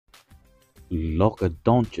Luka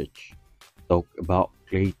Doncic talk about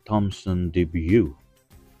Klay Thompson debut.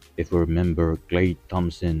 If you remember, Klay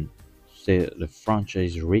Thompson set the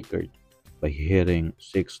franchise record by hitting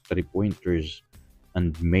six three-pointers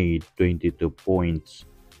and made 22 points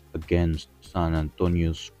against San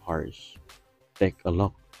Antonio Spurs. Take a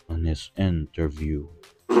look on his interview.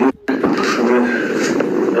 It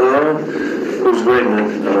was great,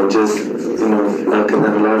 man. Just, knocking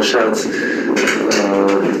down a lot of shots.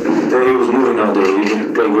 He was moving out there.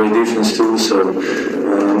 He played great defense, too, so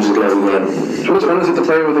I'm just glad we got him. What's fun is it to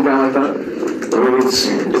play with a guy like that? I mean,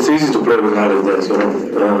 it's easy to play with a guy like that,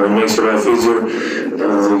 it makes your life easier.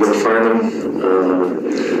 You gotta find him.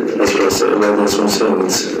 That's what I said. That's what I'm saying.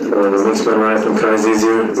 It makes my life and Kai's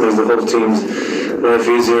easier. Makes the whole team's life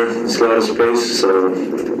easier. It's a lot of space, so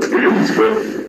it's great.